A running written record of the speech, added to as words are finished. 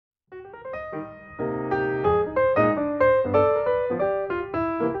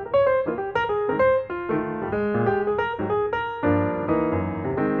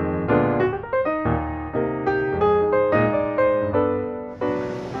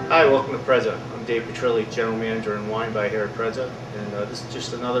Hi, welcome to Prezza. I'm Dave Petrilli, General Manager and Wine Buy here at Prezza, and this is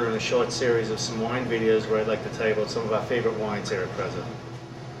just another in a short series of some wine videos where I'd like to tell you about some of our favorite wines here at Prezza.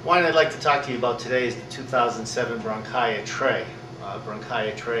 Wine I'd like to talk to you about today is the 2007 Brancaia Tray.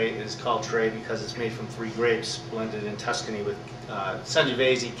 Brancaia Tray is called Tray because it's made from 3 grapes blended in Tuscany with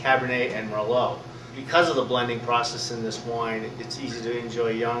Sangiovese, Cabernet, and Merlot. Because of the blending process in this wine, it's easy to enjoy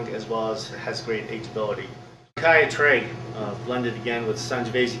young as well as has great ageability. Brancaia Tray, blended again with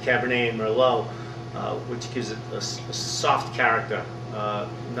Sangiovese, Cabernet, and Merlot, which gives it a soft character,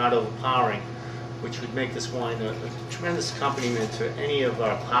 not overpowering, which would make this wine a tremendous accompaniment to any of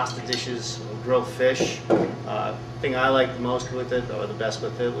our pasta dishes or grilled fish. The thing I like the most with it, or the best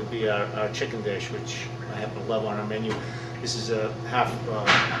with it, would be our chicken dish, which I happen to love on our menu. This is a half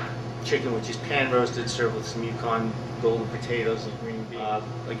chicken which is pan roasted, served with some Yukon golden potatoes and green beans.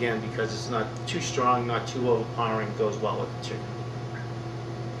 Again, because it's not too strong, not too overpowering, goes well with the chicken.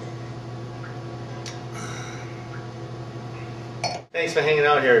 Thanks for hanging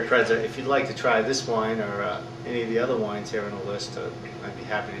out here at Prezza. If you'd like to try this wine or any of the other wines here on the list, I'd be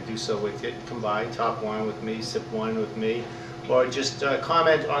happy to do so with you. Come by, talk wine with me, sip wine with me, or just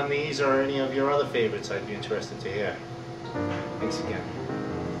comment on these or any of your other favorites. I'd be interested to hear. Thanks again.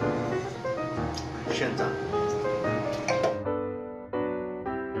 Shinta.